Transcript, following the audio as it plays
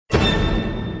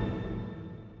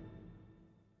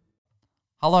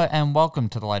Hello and welcome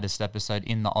to the latest episode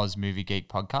in the Oz Movie Geek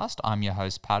podcast. I'm your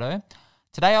host, Pato.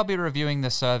 Today I'll be reviewing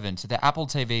The Servant, the Apple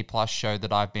TV Plus show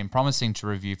that I've been promising to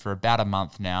review for about a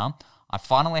month now. I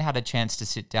finally had a chance to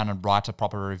sit down and write a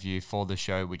proper review for the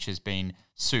show, which has been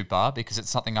super because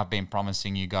it's something I've been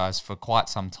promising you guys for quite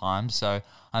some time. So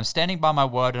I'm standing by my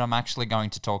word and I'm actually going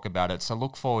to talk about it. So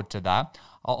look forward to that.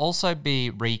 I'll also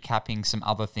be recapping some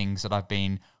other things that I've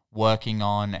been working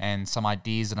on and some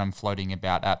ideas that I'm floating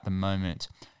about at the moment.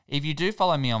 If you do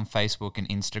follow me on Facebook and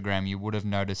Instagram, you would have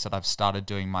noticed that I've started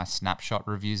doing my snapshot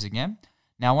reviews again.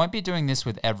 Now, I won't be doing this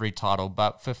with every title,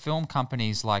 but for film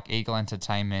companies like Eagle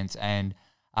Entertainment and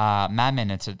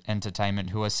Madman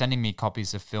Entertainment, who are sending me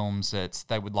copies of films that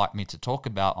they would like me to talk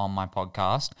about on my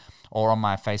podcast or on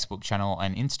my Facebook channel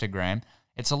and Instagram,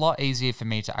 it's a lot easier for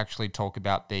me to actually talk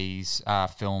about these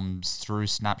films through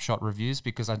snapshot reviews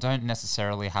because I don't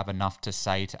necessarily have enough to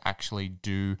say to actually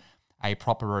do a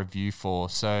proper review for.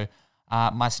 So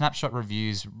my snapshot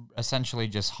reviews essentially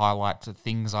just highlight the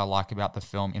things I like about the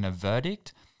film in a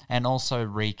verdict and also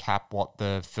recap what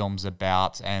the film's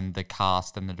about and the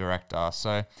cast and the director.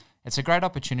 So it's a great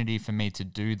opportunity for me to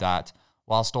do that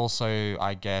whilst also,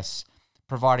 I guess,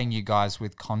 providing you guys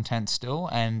with content still,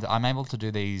 and I'm able to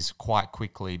do these quite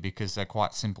quickly because they're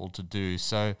quite simple to do.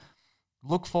 So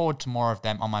look forward to more of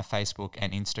them on my Facebook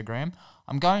and Instagram.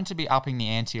 I'm going to be upping the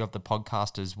ante of the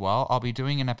podcast as well. I'll be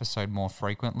doing an episode more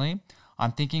frequently.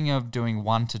 I'm thinking of doing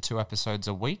 1 to 2 episodes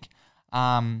a week.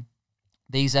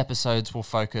 These episodes will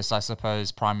focus, I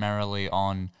suppose, primarily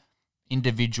on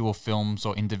individual films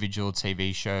or individual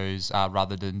TV shows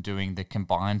rather than doing the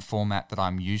combined format that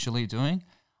I'm usually doing.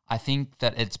 I think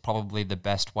that it's probably the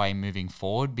best way moving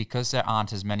forward because there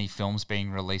aren't as many films being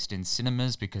released in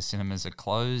cinemas because cinemas are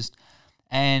closed.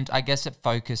 And I guess it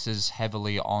focuses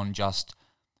heavily on just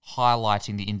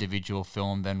highlighting the individual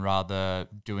film than rather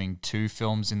doing 2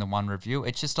 films in the one review.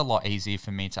 It's just a lot easier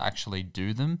for me to actually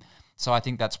do them. So I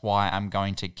think that's why I'm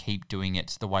going to keep doing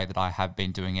it the way that I have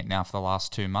been doing it now for the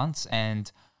last 2 months.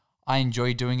 And I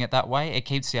enjoy doing it that way. It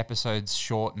keeps the episodes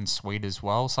short and sweet as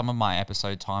well. Some of my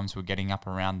episode times were getting up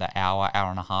around the hour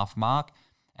and a half mark,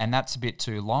 and that's a bit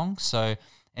too long. So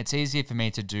it's easier for me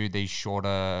to do these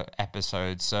shorter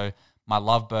episodes. So my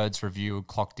Lovebirds review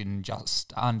clocked in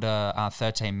just under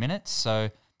 13 minutes.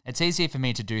 So it's easier for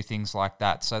me to do things like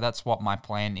that. So that's what my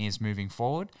plan is moving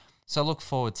forward. So look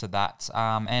forward to that.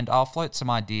 And I'll float some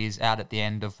ideas out at the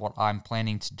end of what I'm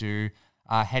planning to do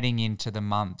heading into the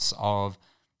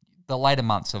later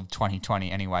months of 2020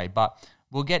 anyway, but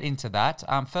we'll get into that.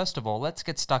 First of all, let's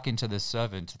get stuck into The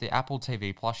Servant, the Apple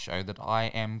TV Plus show that I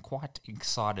am quite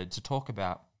excited to talk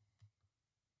about.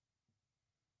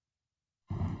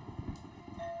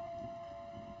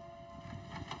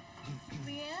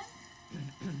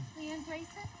 Leanne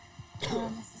Grayson? Hello,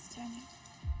 Mrs. Turner.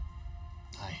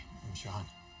 Hi, I'm Sean.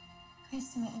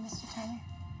 Nice to meet you, Mr. Turner.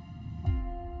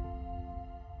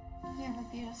 You have a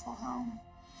beautiful home.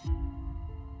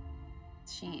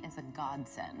 She is a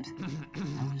godsend.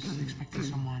 I was expecting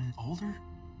someone older,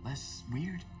 less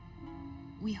weird.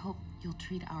 We hope you'll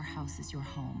treat our house as your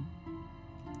home.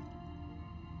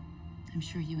 I'm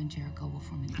sure you and Jericho will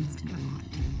form an instant bond.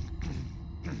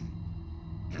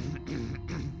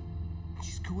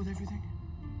 She's cool with everything?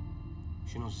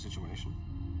 She knows the situation.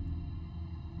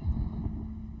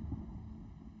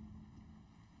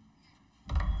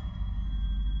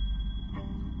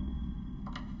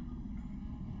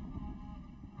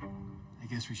 I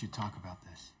guess we should talk about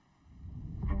this.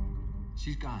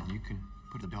 She's gone. You can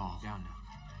put the doll down now.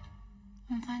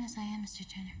 I'm fine as I am, Mr.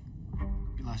 Turner.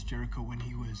 We lost Jericho when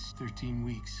he was 13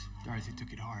 weeks. Dorothy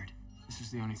took it hard. This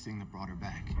is the only thing that brought her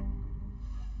back.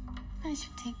 I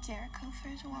should take Jericho for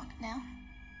his walk now.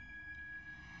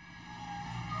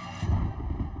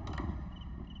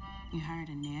 You hired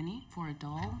a nanny for a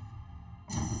doll?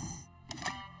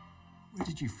 Where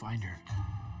did you find her?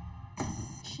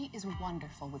 She is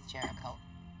wonderful with Jericho.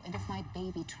 And if my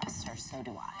baby trusts her, so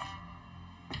do I.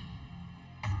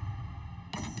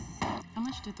 How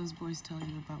much did those boys tell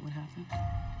you about what happened?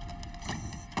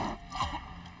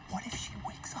 What if she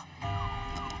wakes up?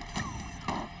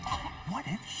 What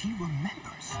if she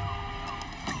remembers?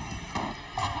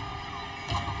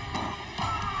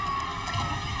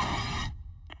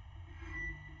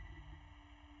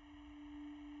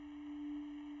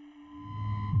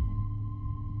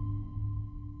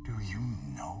 Do you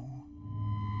know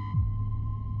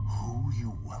who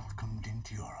you welcomed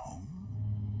into your home?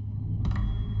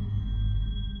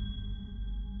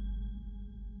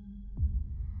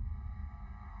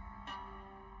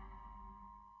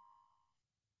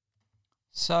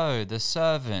 So So, The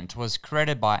Servant was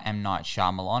created by M. Night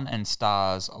Shyamalan and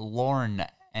stars Lauren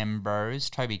Ambrose,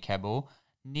 Toby Kebbell,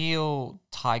 Neil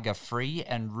Tiger Free,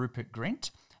 and Rupert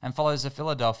Grint, and follows a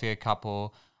Philadelphia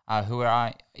couple who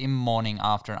are in mourning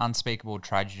after an unspeakable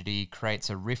tragedy creates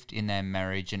a rift in their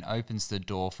marriage and opens the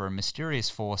door for a mysterious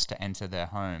force to enter their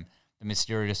home. The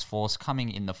mysterious force coming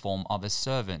in the form of a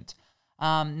servant.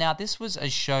 Now, this was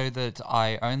a show that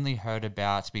I only heard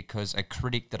about because a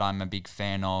critic that I'm a big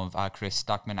fan of, Chris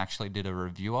Stuckman, actually did a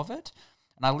review of it.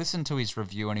 And I listened to his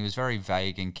review and he was very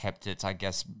vague and kept it, I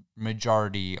guess,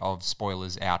 majority of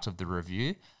spoilers out of the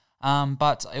review.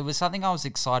 But it was something I was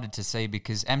excited to see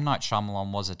because M. Night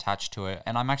Shyamalan was attached to it.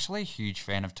 And I'm actually a huge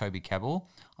fan of Toby Kebbell.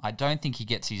 I don't think he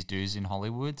gets his dues in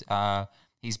Hollywood.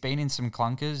 He's been in some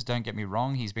clunkers, don't get me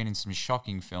wrong. He's been in some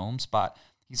shocking films, but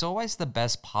he's always the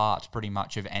best part pretty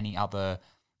much of any other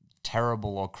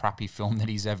terrible or crappy film that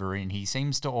he's ever in. He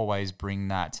seems to always bring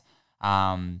that,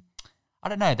 I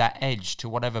don't know, that edge to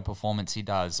whatever performance he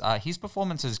does. His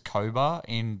performance as Koba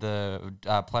in the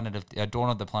Dawn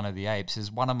of the Planet of the Apes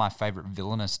is one of my favorite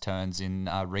villainous turns in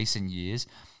recent years.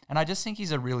 And I just think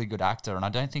he's a really good actor, and I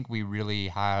don't think we really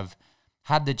have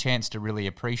had the chance to really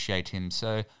appreciate him.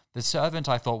 So The Servant,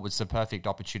 I thought, was the perfect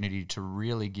opportunity to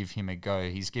really give him a go.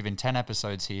 He's given 10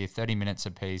 episodes here, 30 minutes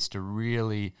apiece, to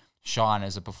really shine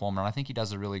as a performer, and I think he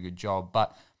does a really good job.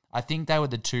 But I think they were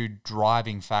the two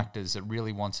driving factors that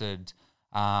really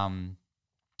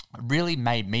really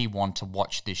made me want to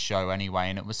watch this show anyway,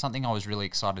 and it was something I was really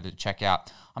excited to check out.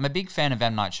 I'm a big fan of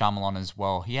M. Night Shyamalan as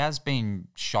well. He has been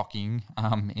shocking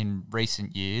in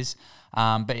recent years,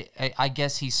 but I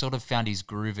guess he sort of found his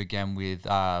groove again with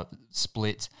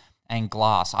Split and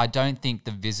Glass. I don't think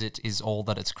The Visit is all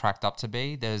that it's cracked up to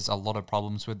be. There's a lot of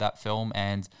problems with that film,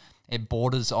 and it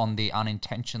borders on the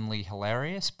unintentionally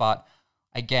hilarious, but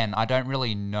again, I don't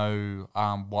really know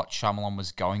what Shyamalan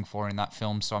was going for in that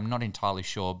film, so I'm not entirely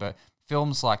sure. But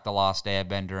films like The Last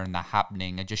Airbender and The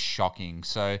Happening are just shocking.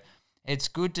 So it's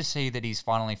good to see that he's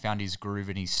finally found his groove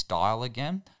and his style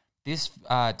again. This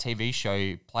TV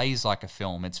show plays like a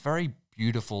film. It's very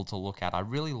beautiful to look at. I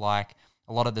really like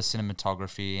a lot of the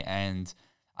cinematography and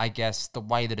I guess the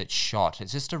way that it's shot.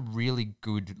 It's just a really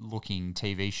good looking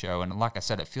TV show. And like I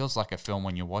said, it feels like a film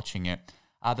when you're watching it.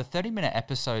 The 30-minute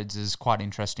episodes is quite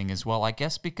interesting as well. I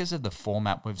guess because of the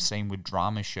format we've seen with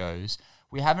drama shows,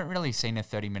 we haven't really seen a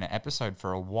 30-minute episode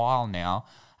for a while now.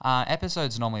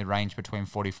 Episodes normally range between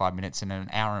 45 minutes and an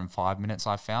hour and 5 minutes,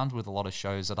 I've found, with a lot of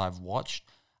shows that I've watched.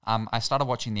 I started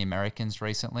watching The Americans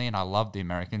recently, and I love The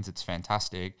Americans. It's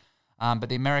fantastic. But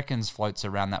The Americans floats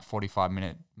around that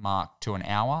 45-minute mark to an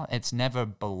hour. It's never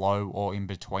below or in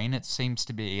between. It seems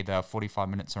to be either 45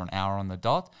 minutes or an hour on the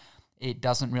dot. It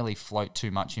doesn't really float too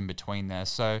much in between there.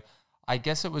 So I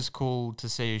guess it was cool to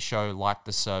see a show like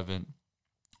The Servant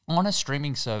on a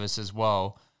streaming service as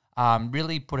well,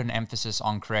 really put an emphasis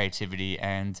on creativity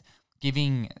and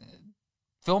giving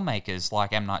filmmakers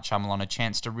like M. Night Shyamalan a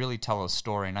chance to really tell a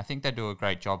story. And I think they do a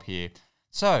great job here.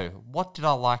 So what did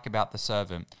I like about The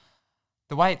Servant?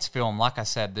 The way it's filmed, like I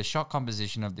said, the shot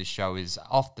composition of this show is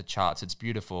off the charts. It's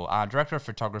beautiful. Director of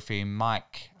photography,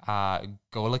 Mike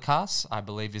Golikas, I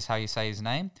believe is how you say his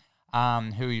name,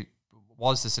 who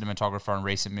was the cinematographer on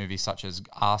recent movies such as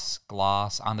Us,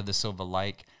 Glass, Under the Silver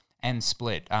Lake, and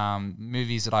Split.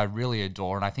 Movies that I really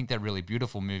adore, and I think they're really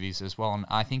beautiful movies as well, and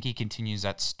I think he continues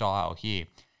that style here.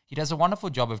 He does a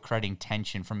wonderful job of creating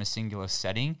tension from a singular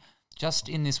setting. Just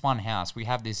in this one house, we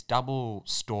have this double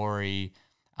story,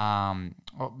 or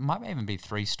it might even be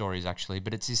 3 stories actually,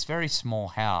 but it's this very small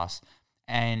house.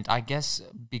 And I guess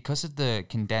because of the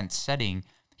condensed setting,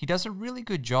 he does a really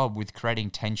good job with creating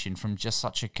tension from just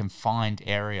such a confined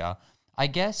area. I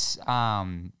guess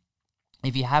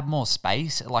if you have more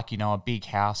space, like, a big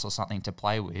house or something to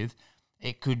play with,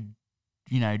 it could,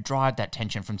 drive that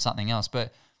tension from something else.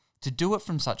 But to do it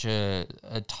from such a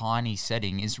tiny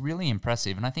setting is really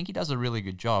impressive, and I think he does a really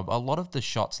good job. A lot of the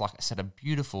shots, like I said, are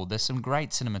beautiful. There's some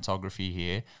great cinematography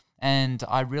here, and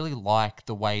I really like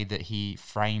the way that he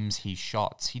frames his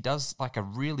shots. He does like a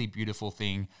really beautiful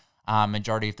thing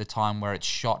majority of the time where it's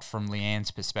shot from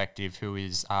Leanne's perspective, who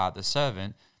is the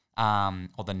servant,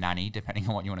 or the nanny, depending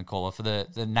on what you want to call her. For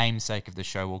the namesake of the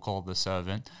show, we'll call her the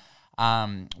servant,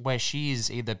 where she is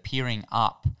either peering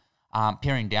down,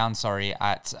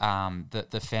 at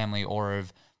the family, or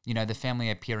of, the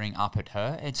family are peering up at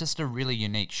her. It's just a really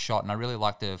unique shot, and I really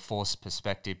like the forced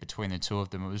perspective between the two of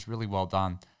them. It was really well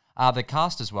done. The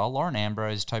cast as well, Lauren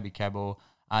Ambrose, Toby Kebbell,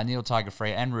 Neil Tiger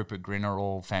Free, and Rupert Grint are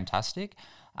all fantastic.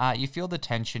 You feel the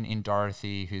tension in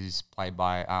Dorothy, who's played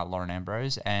by Lauren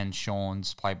Ambrose, and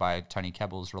Sean's, played by Tony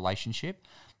Kebbell's relationship.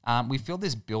 We feel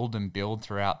this build and build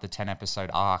throughout the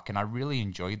 10-episode arc, and I really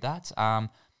enjoyed that.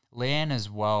 Leanne as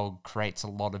well creates a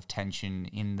lot of tension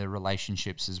in the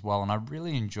relationships as well, and I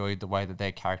really enjoyed the way that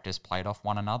their characters played off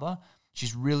one another.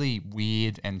 She's really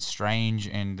weird and strange,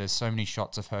 and there's so many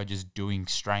shots of her just doing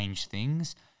strange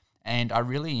things, and I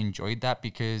really enjoyed that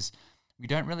because we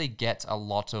don't really get a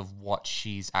lot of what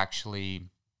she's actually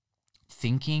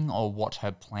thinking or what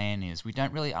her plan is. We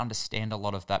don't really understand a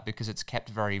lot of that because it's kept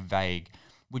very vague,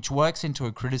 which works into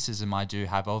a criticism I do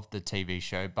have of the TV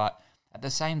show. But at the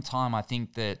same time, I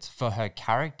think that for her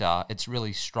character, it's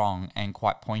really strong and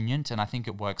quite poignant, and I think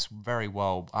it works very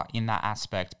well in that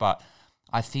aspect. But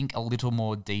I think a little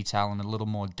more detail and a little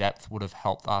more depth would have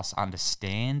helped us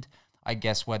understand, I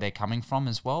guess, where they're coming from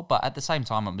as well. But at the same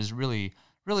time, it was really,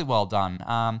 really well done.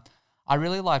 I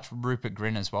really liked Rupert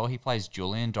Grint as well. He plays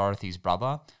Julian, Dorothy's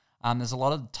brother. There's a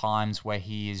lot of times where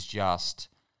he is just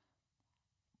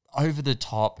over the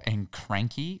top and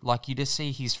cranky. Like, you just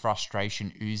see his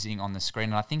frustration oozing on the screen.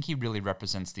 And I think he really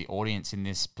represents the audience in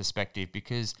this perspective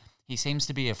because he seems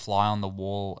to be a fly on the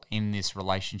wall in this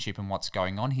relationship and what's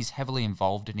going on. He's heavily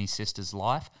involved in his sister's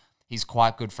life. He's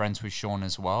quite good friends with Sean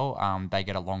as well. They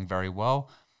get along very well.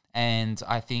 And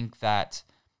I think that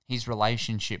his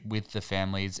relationship with the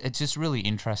family, it's just really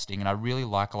interesting. And I really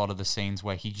like a lot of the scenes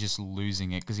where he's just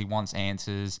losing it because he wants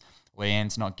answers.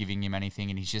 Leanne's not giving him anything,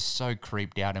 and he's just so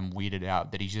creeped out and weirded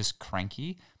out that he's just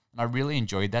cranky. And I really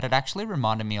enjoyed that. It actually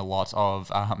reminded me a lot of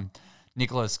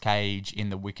Nicolas Cage in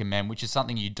The Wicker Man, which is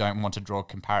something you don't want to draw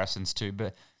comparisons to.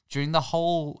 But during the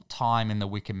whole time in The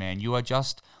Wicker Man, you are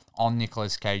just on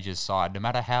Nicolas Cage's side. No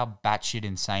matter how batshit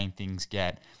insane things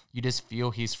get, you just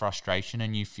feel his frustration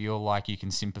and you feel like you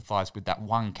can sympathize with that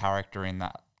one character in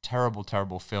that terrible,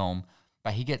 terrible film.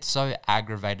 But he gets so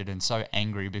aggravated and so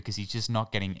angry because he's just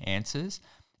not getting answers.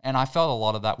 And I felt a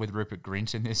lot of that with Rupert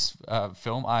Grint in this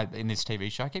film, in this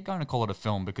TV show. I keep going to call it a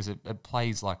film because it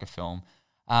plays like a film.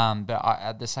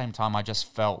 At the same time, I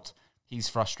just felt his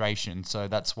frustration. So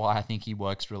that's why I think he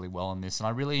works really well in this. And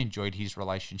I really enjoyed his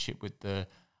relationship with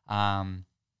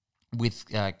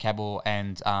Cabell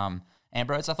and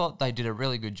Ambrose. I thought they did a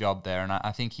really good job there. And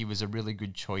I think he was a really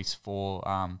good choice for...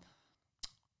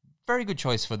 very good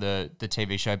choice for the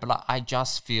TV show, but I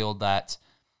just feel that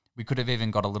we could have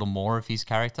even got a little more of his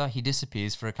character. He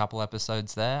disappears for a couple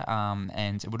episodes there,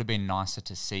 and it would have been nicer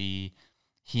to see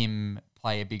him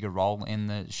play a bigger role in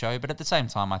the show, but at the same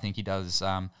time, I think he does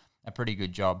a pretty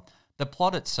good job. The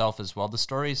plot itself as well, the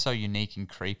story is so unique and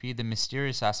creepy. The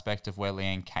mysterious aspect of where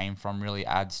Leanne came from really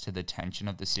adds to the tension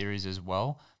of the series as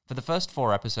well. For the first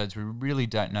 4 episodes, we really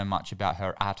don't know much about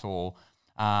her at all.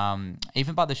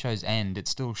 Even by the show's end,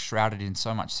 it's still shrouded in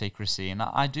so much secrecy. And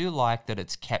I do like that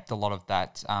it's kept a lot of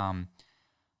that,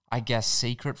 I guess,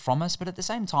 secret from us. But at the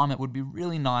same time, it would be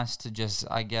really nice to just,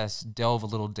 I guess, delve a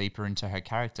little deeper into her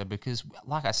character because,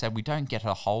 like I said, we don't get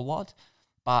a whole lot.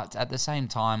 But at the same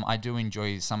time, I do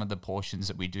enjoy some of the portions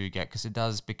that we do get because it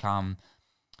does become,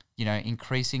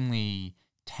 increasingly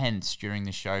tense during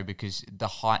the show because the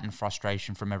heightened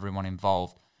frustration from everyone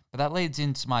involved. But that leads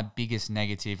into my biggest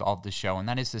negative of the show, and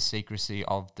that is the secrecy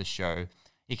of the show.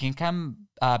 It can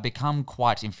become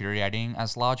quite infuriating,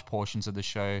 as large portions of the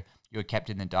show you are kept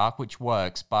in the dark, which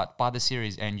works, but by the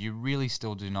series end, you really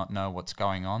still do not know what's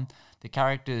going on. The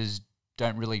characters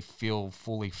don't really feel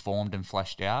fully formed and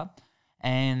fleshed out,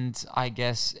 and I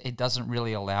guess it doesn't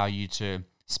really allow you to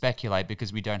speculate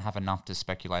because we don't have enough to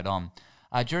speculate on.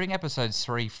 During episodes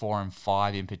 3, 4, and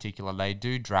 5 in particular, they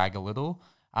do drag a little.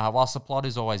 Whilst the plot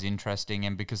is always interesting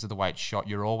and because of the way it's shot,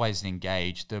 you're always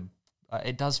engaged,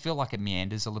 it does feel like it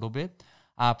meanders a little bit.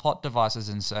 Plot devices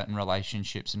in certain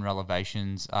relationships and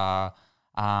relevations are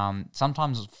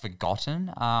sometimes forgotten,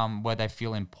 where they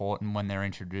feel important when they're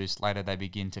introduced. Later they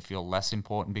begin to feel less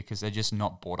important because they're just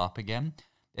not brought up again.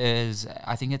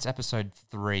 I think it's episode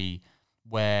 3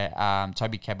 where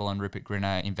Toby Kebbell and Rupert Grint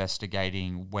are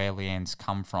investigating where Leanne's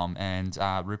come from, and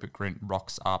Rupert Grint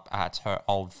rocks up at her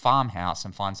old farmhouse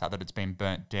and finds out that it's been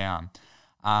burnt down.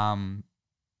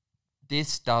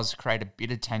 This does create a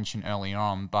bit of tension early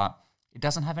on, but it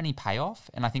doesn't have any payoff,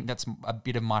 and I think that's a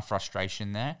bit of my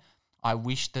frustration there. I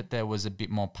wish that there was a bit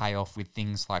more payoff with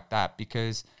things like that,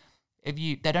 because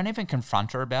they don't even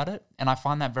confront her about it, and I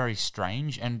find that very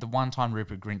strange. And the one time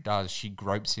Rupert Grint does, she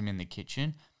gropes him in the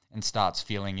kitchen and starts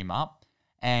feeling him up.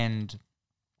 And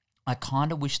I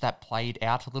kind of wish that played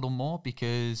out a little more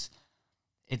because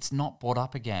it's not brought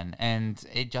up again. And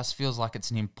it just feels like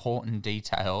it's an important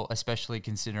detail, especially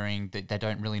considering that they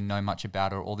don't really know much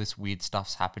about her. All this weird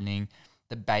stuff's happening.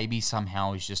 The baby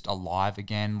somehow is just alive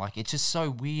again. Like, it's just so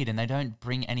weird, and they don't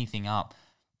bring anything up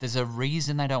there's a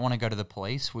reason they don't want to go to the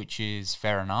police, which is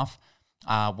fair enough.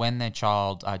 When their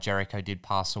child, Jericho, did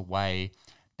pass away,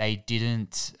 they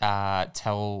didn't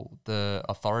tell the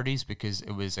authorities because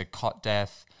it was a cot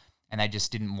death and they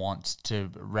just didn't want to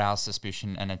rouse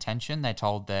suspicion and attention. They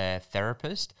told their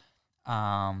therapist,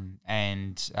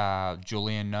 and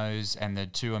Julian knows, and the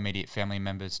two immediate family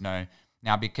members know.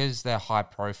 Now, because they're high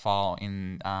profile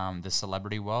in the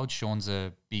celebrity world, Sean's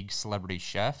a big celebrity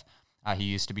chef. He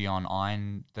used to be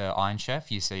on the Iron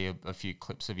Chef. You see a few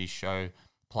clips of his show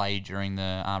play during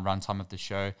the runtime of the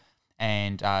show.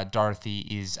 And Dorothy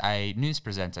is a news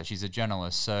presenter. She's a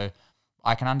journalist. So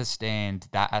I can understand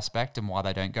that aspect and why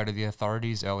they don't go to the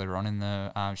authorities earlier on in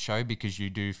the show, because you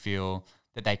do feel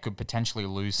that they could potentially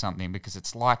lose something because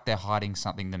it's like they're hiding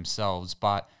something themselves.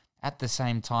 But at the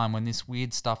same time, when this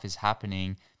weird stuff is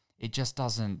happening, it just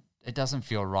doesn't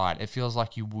feel right. It feels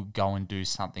like you would go and do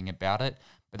something about it,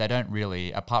 but they don't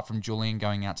really, apart from Julian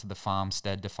going out to the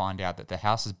farmstead to find out that the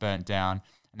house is burnt down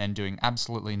and then doing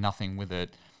absolutely nothing with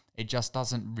it. It just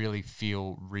doesn't really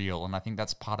feel real. And I think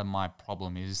that's part of my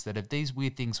problem, is that if these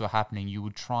weird things were happening, you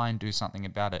would try and do something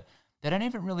about it. They don't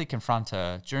even really confront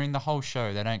her. During the whole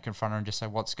show, they don't confront her and just say,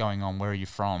 what's going on? Where are you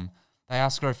from? They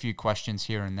ask her a few questions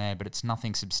here and there, but it's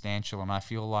nothing substantial. And I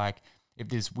feel like if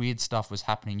this weird stuff was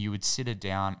happening, you would sit her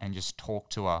down and just talk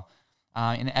to her.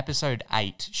 In episode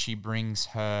 8, she brings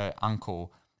her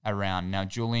uncle around. Now,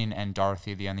 Julian and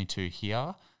Dorothy are the only two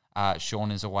here.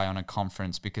 Sean is away on a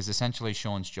conference because essentially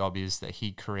Sean's job is that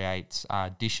he creates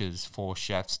dishes for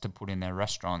chefs to put in their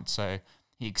restaurant. So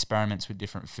he experiments with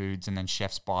different foods and then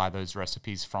chefs buy those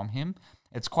recipes from him.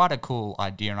 It's quite a cool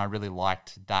idea, and I really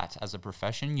liked that as a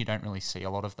profession. You don't really see a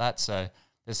lot of that. So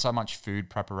there's so much food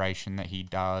preparation that he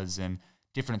does and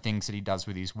different things that he does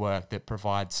with his work that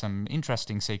provide some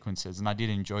interesting sequences, and I did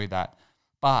enjoy that.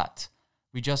 But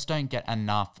we just don't get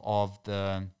enough of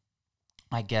the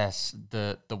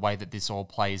way that this all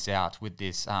plays out with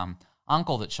this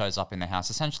uncle that shows up in the house.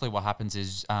 Essentially what happens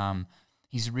is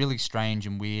he's really strange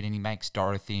and weird, and he makes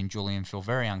Dorothy and Julian feel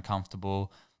very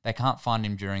uncomfortable. They can't find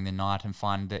him during the night and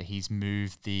find that he's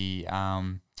moved the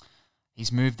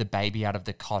baby out of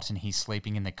the cot and he's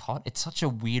sleeping in the cot. It's such a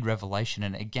weird revelation,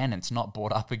 and again, it's not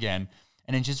brought up again.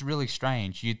 And it's just really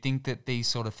strange. You'd think that these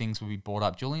sort of things would be brought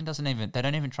up. Julian they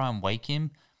don't even try and wake him.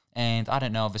 And I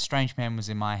don't know if a strange man was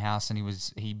in my house and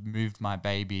he moved my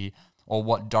baby, or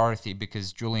what Dorothy,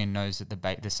 because Julian knows that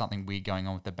there's something weird going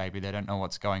on with the baby. They don't know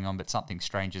what's going on, but something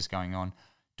strange is going on.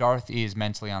 Dorothy is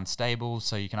mentally unstable,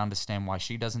 so you can understand why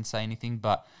she doesn't say anything.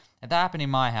 But if that happened in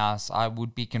my house, I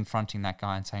would be confronting that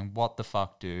guy and saying, what the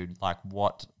fuck, dude? Like,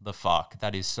 what the fuck?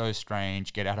 That is so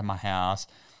strange. Get out of my house.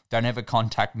 Don't ever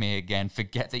contact me again.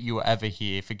 Forget that you were ever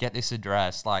here. Forget this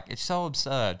address. Like, it's so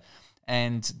absurd.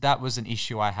 And that was an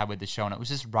issue I had with the show, and it was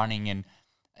just running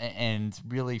and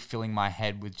really filling my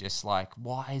head with just like,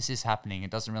 why is this happening?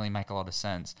 It doesn't really make a lot of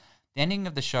sense. The ending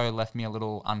of the show left me a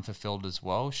little unfulfilled as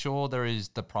well. Sure, there is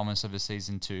the promise of a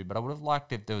season 2, but I would have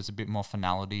liked if there was a bit more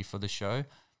finality for the show.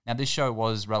 Now, this show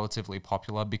was relatively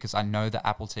popular because I know that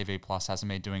Apple TV Plus hasn't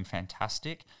been doing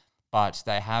fantastic, but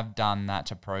they have done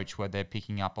that approach where they're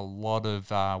picking up a lot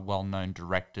of well-known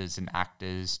directors and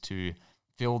actors to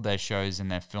fill their shows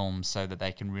and their films so that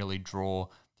they can really draw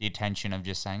the attention of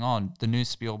just saying, oh, the new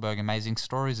Spielberg Amazing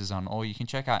Stories is on, or you can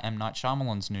check out M. Night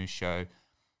Shyamalan's new show.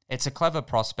 It's a clever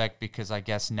prospect because I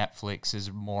guess Netflix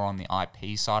is more on the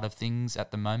IP side of things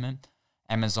at the moment.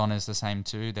 Amazon is the same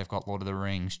too. They've got Lord of the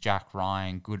Rings, Jack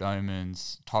Ryan, Good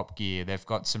Omens, Top Gear. They've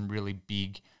got some really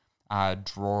big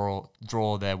draw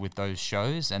there with those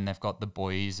shows, and they've got The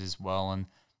Boys as well and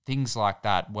things like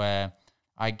that, where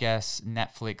I guess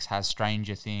Netflix has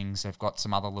Stranger Things. They've got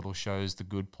some other little shows, The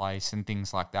Good Place and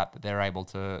things like that they're able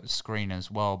to screen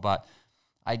as well. But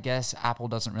I guess Apple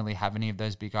doesn't really have any of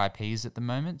those big IPs at the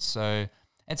moment. So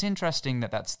it's interesting that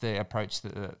that's the approach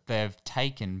that they've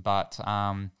taken. But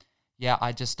yeah,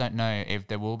 I just don't know if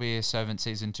there will be a Servant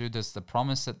Season 2. There's the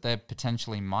promise that there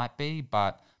potentially might be,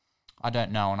 but I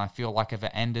don't know. And I feel like if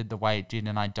it ended the way it did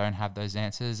and I don't have those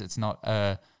answers, it's not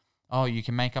oh, you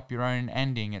can make up your own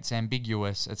ending. It's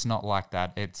ambiguous. It's not like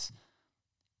that. It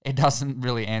doesn't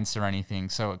really answer anything.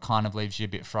 So it kind of leaves you a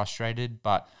bit frustrated.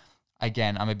 But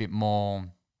again, I'm a bit more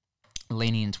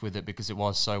lenient with it because it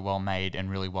was so well made and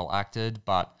really well acted,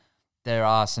 but there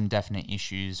are some definite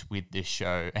issues with this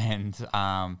show. And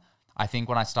I think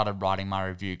when I started writing my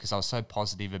review, because I was so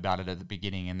positive about it at the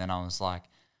beginning, and then I was like,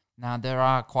 now there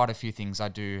are quite a few things I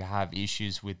do have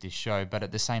issues with this show, but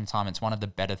at the same time, it's one of the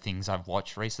better things I've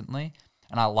watched recently.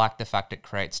 And I like the fact it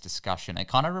creates discussion. It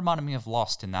kind of reminded me of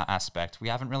Lost in that aspect. We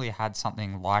haven't really had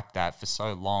something like that for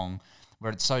so long,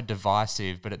 where it's so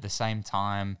divisive, but at the same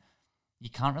time, you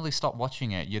can't really stop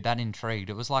watching it. You're that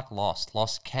intrigued. It was like Lost.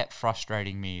 Lost kept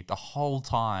frustrating me the whole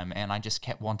time, and I just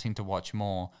kept wanting to watch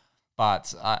more.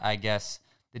 But I guess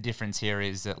the difference here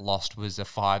is that Lost was a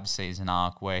 5-season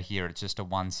arc, where here it's just a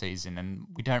 1 season, and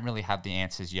we don't really have the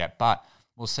answers yet, but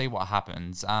we'll see what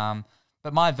happens.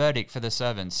 But my verdict for The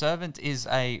Servant. Servant is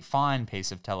a fine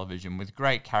piece of television with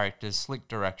great characters, slick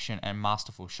direction, and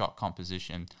masterful shot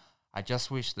composition. I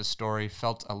just wish the story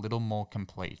felt a little more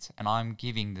complete, and I'm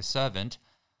giving The Servant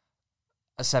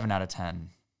a 7 out of 10.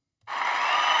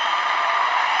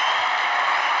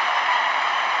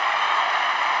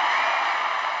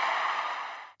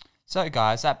 So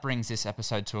guys, that brings this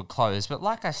episode to a close, but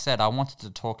like I said, I wanted to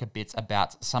talk a bit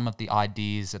about some of the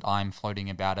ideas that I'm floating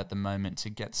about at the moment to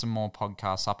get some more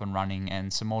podcasts up and running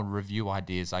and some more review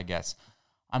ideas, I guess.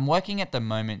 I'm working at the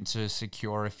moment to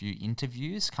secure a few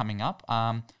interviews coming up.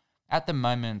 At the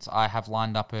moment, I have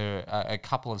lined up a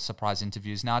couple of surprise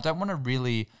interviews. Now, I don't want to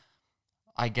really,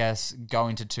 I guess, go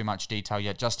into too much detail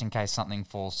yet, just in case something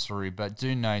falls through. But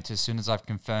do note, as soon as I've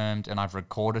confirmed and I've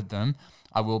recorded them,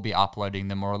 I will be uploading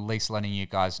them, or at least letting you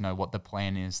guys know what the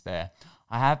plan is there.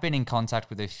 I have been in contact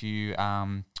with a few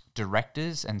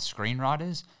directors and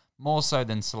screenwriters, more so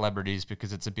than celebrities,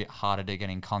 because it's a bit harder to get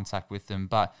in contact with them.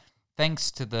 But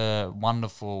thanks to the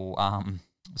wonderful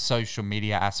social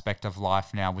media aspect of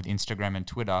life now with Instagram and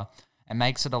Twitter, it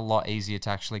makes it a lot easier to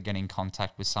actually get in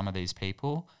contact with some of these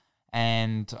people.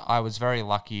 And I was very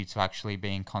lucky to actually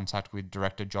be in contact with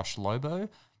director Josh Lobo,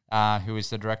 who is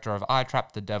the director of I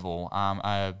Trapped the Devil,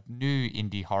 a new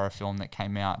indie horror film that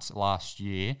came out last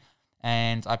year.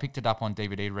 And I picked it up on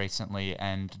DVD recently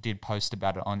and did post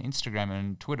about it on Instagram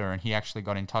and Twitter, and he actually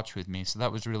got in touch with me. So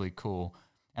that was really cool.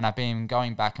 And I've been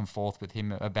going back and forth with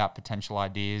him about potential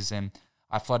ideas, and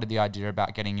I floated the idea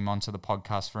about getting him onto the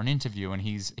podcast for an interview, and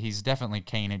he's definitely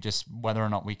keen. It just whether or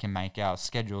not we can make our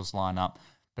schedules line up.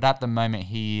 But at the moment,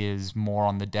 he is more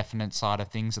on the definite side of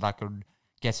things that I could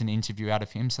get an interview out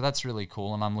of him. So that's really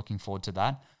cool, and I'm looking forward to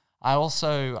that. I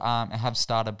also have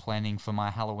started planning for my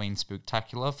Halloween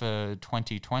Spooktacular for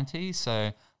 2020.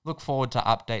 So look forward to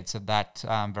updates of that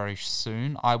very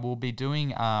soon. I will be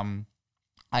doing,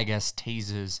 I guess,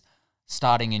 teasers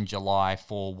starting in July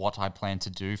for what I plan to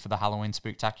do for the Halloween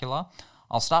Spooktacular.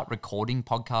 I'll start recording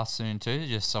podcasts soon too,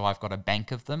 just so I've got a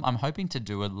bank of them. I'm hoping to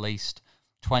do at least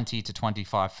 20 to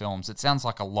 25 films. It sounds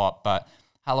like a lot, but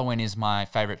Halloween is my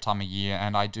favorite time of year,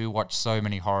 and I do watch so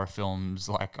many horror films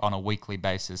like on a weekly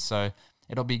basis. So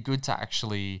it'll be good to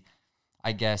actually,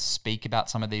 I guess, speak about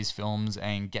some of these films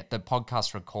and get the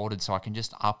podcast recorded so I can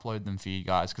just upload them for you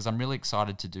guys, because I'm really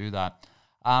excited to do that.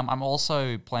 I'm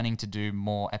also planning to do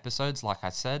more episodes, like I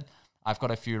said. I've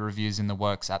got a few reviews in the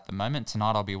works at the moment.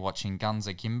 Tonight I'll be watching Guns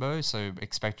Akimbo, so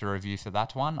expect a review for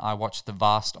that one. I watched The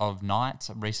Vast of Night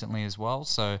recently as well,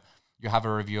 so you'll have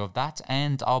a review of that.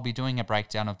 And I'll be doing a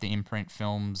breakdown of the Imprint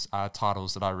Films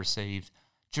titles that I received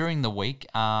during the week.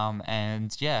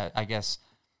 And yeah, I guess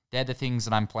they're the things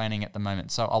that I'm planning at the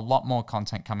moment. So a lot more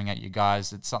content coming at you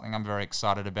guys. It's something I'm very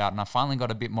excited about, and I finally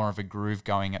got a bit more of a groove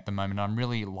going at the moment. I'm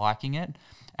really liking it,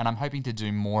 and I'm hoping to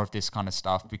do more of this kind of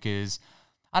stuff because,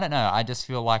 I don't know, I just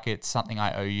feel like it's something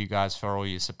I owe you guys for all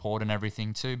your support and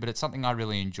everything too, but it's something I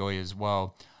really enjoy as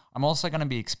well. I'm also going to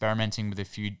be experimenting with a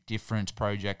few different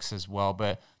projects as well,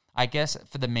 but I guess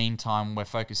for the meantime, we're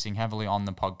focusing heavily on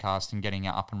the podcast and getting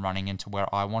it up and running into where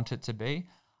I want it to be.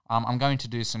 I'm going to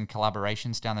do some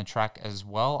collaborations down the track as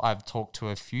well. I've talked to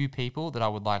a few people that I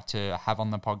would like to have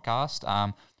on the podcast,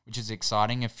 which is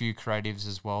exciting. A few creatives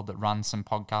as well that run some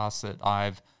podcasts that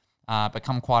I've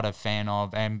become quite a fan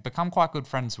of and become quite good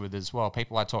friends with as well.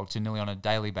 People I talk to nearly on a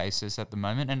daily basis at the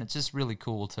moment, and it's just really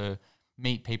cool to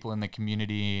meet people in the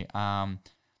community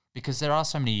because there are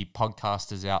so many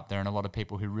podcasters out there and a lot of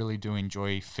people who really do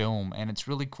enjoy film, and it's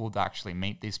really cool to actually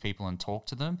meet these people and talk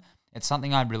to them. It's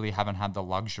something I really haven't had the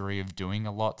luxury of doing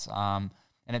a lot, and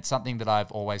it's something that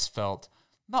I've always felt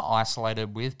not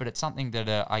isolated with, but it's something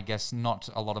that I guess not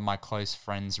a lot of my close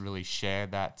friends really share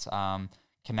that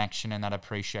connection and that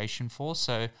appreciation for.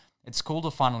 So it's cool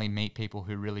to finally meet people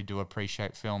who really do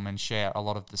appreciate film and share a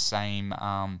lot of the same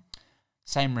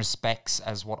respects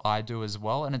as what I do as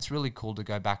well. And it's really cool to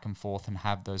go back and forth and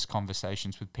have those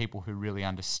conversations with people who really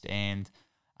understand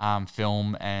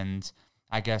film and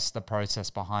I guess the process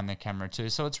behind the camera too.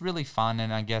 So it's really fun,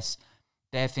 and I guess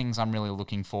they're things I'm really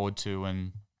looking forward to,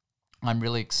 and I'm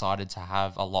really excited to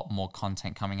have a lot more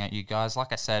content coming at you guys.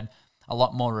 Like I said, a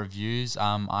lot more reviews.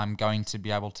 I'm going to be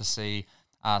able to see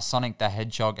Sonic the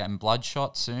Hedgehog and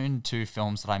Bloodshot soon, 2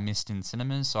 films that I missed in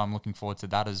cinemas, so I'm looking forward to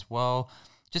that as well.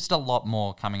 Just a lot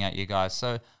more coming at you guys.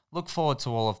 So look forward to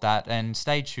all of that, and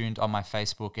stay tuned on my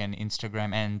Facebook and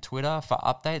Instagram and Twitter for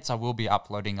updates. I will be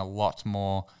uploading a lot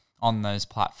more on those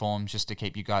platforms just to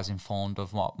keep you guys informed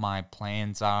of what my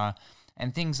plans are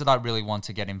and things that I really want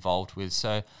to get involved with.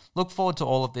 So look forward to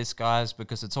all of this, guys,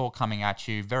 because it's all coming at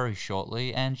you very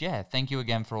shortly. And yeah, thank you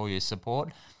again for all your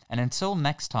support. And until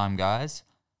next time, guys,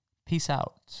 peace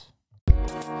out.